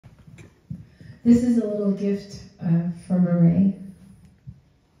This is a little gift for Mireille.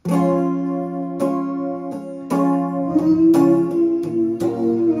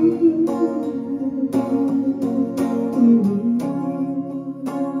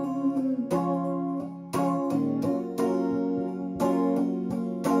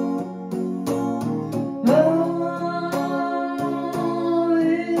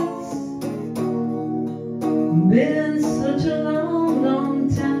 Been such a long, long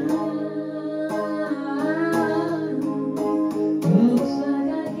time. Looks like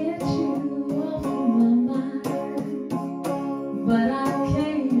I get you off of my mind, but I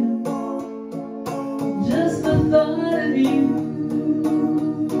can't. Just the thought of you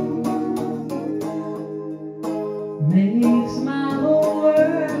makes my whole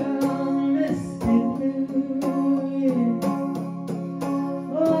world misty blue. Yeah.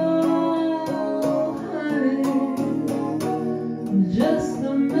 Just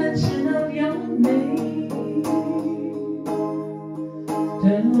the mention of your name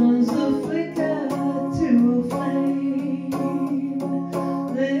turns the flicker to a flame.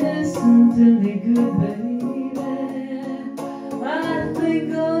 Listen to me, good baby. I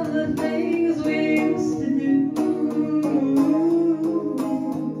think of the things we used to do,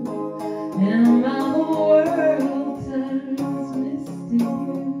 and my whole world turns misty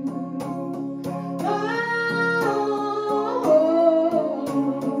blue.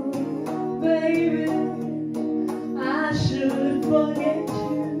 Forget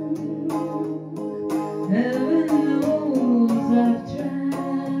you, heaven knows I've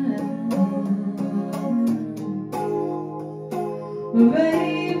tried.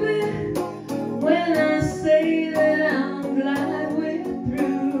 Baby, when I say that I'm glad we're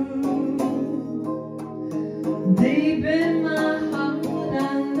through, deep in my heart I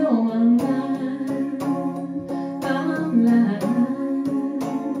know I'm lying, I'm lying,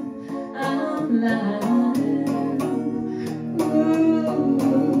 I'm lying.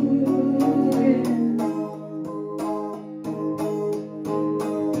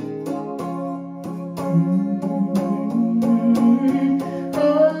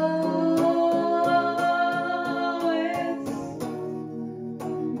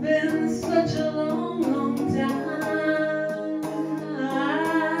 Been such a long, long time.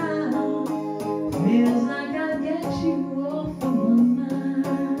 Feels like I get you off of my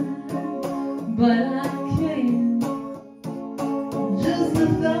mind, but I can't. Just the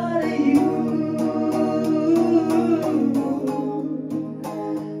thought of you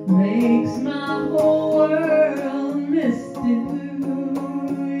makes my whole world misty blue.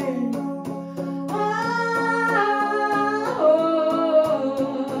 Yeah.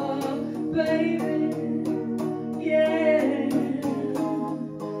 Baby, yeah,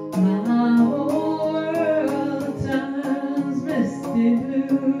 my whole world turns misty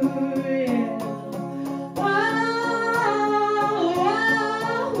blue.